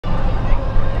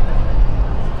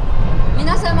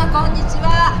こんにち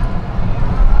は。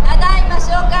ただいま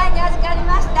紹介に預かり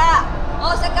ました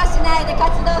大阪市内で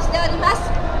活動しております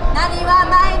なにわ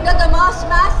マインドと申し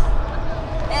ます。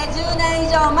10年以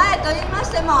上前と言いま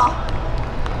しても、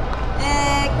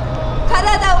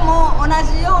体も同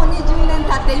じように10年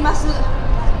経っています。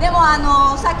でも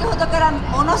先ほどから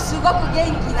ものすごく元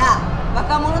気な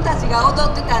若者たちが踊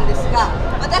ってたんですが、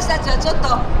私たちはちょっ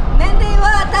と年齢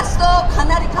は足すとか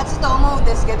なり勝つと思うん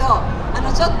ですけど、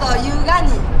ちょっと優雅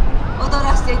に踊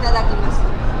らせていただきます。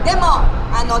でも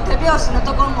手拍子の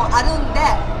ところもあるんで、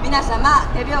皆様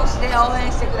手拍子で応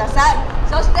援してください。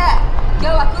そして今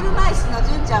日は車椅子の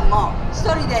純ちゃんも一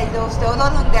人で移動して踊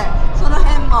るんで、その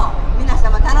辺も皆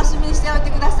様楽しみにしておい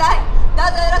てください。どう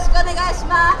ぞよろしくお願いし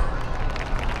ます。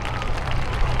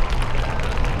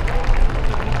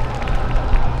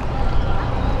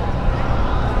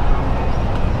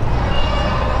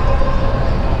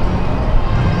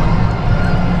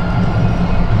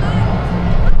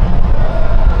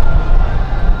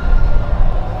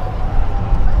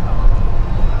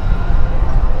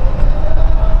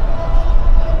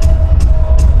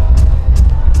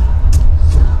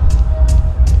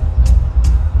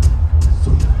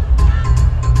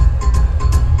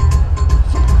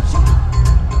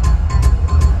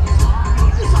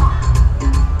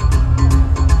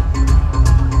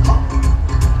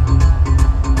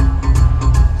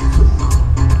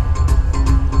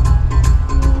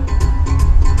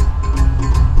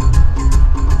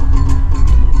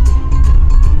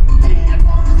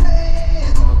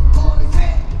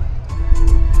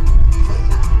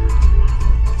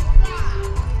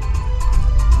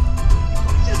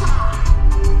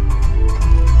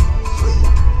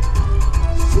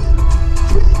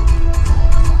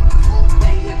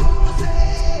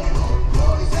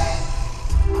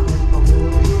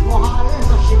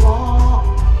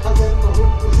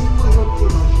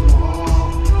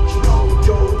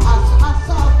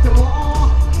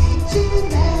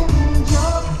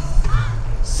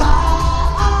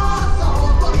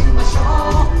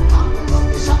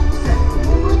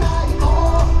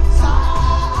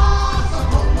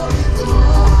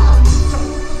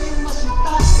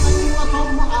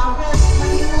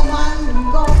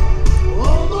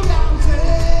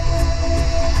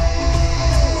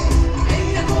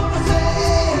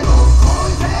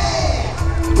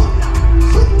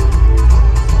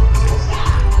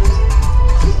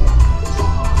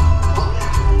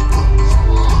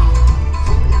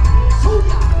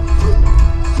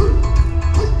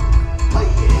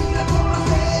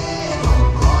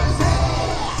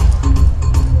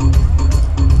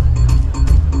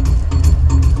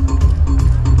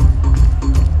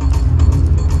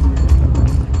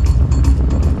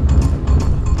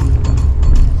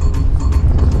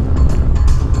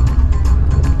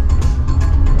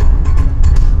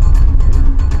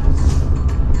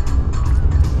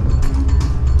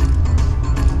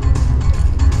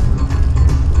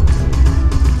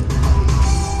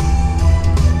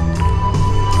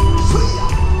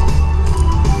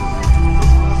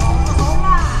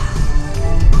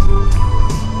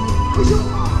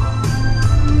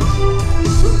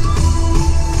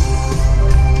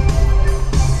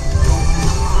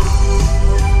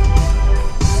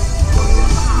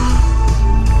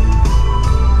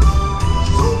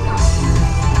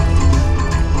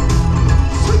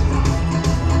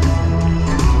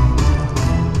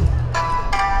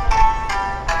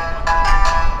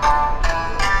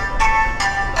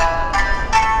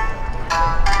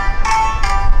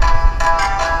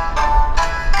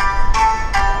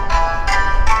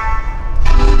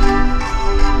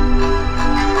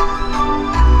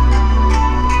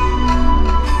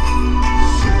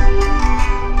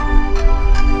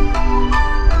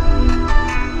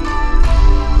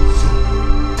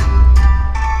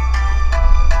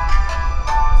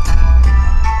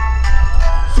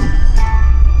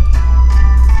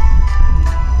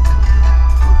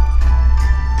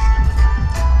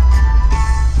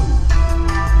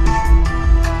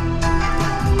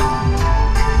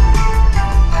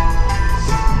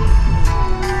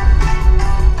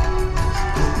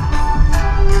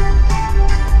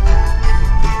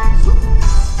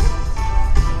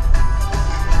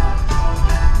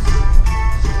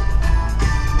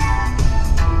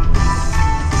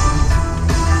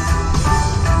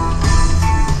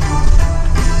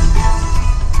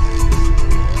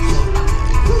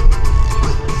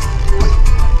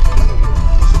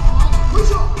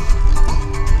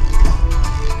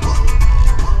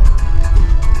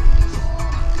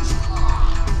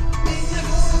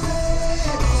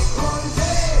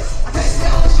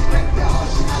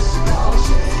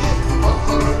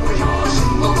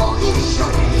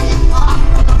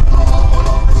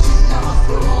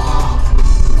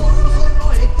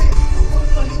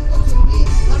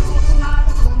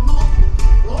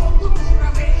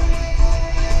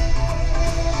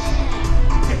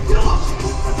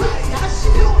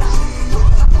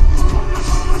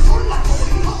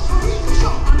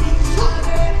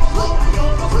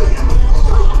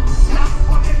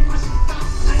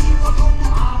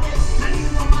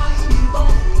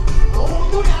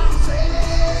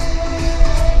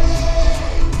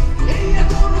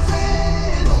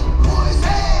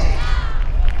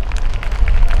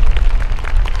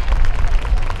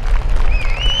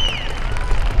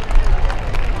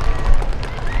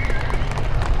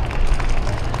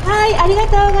ありがと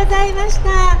うございました。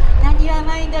なにわ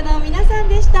マインドの皆さん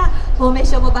でした。フォーメー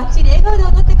ションもバッチリ笑顔で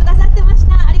踊ってくださってまし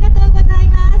た。ありがとうござい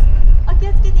ます。お気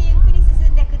をつけてゆっくり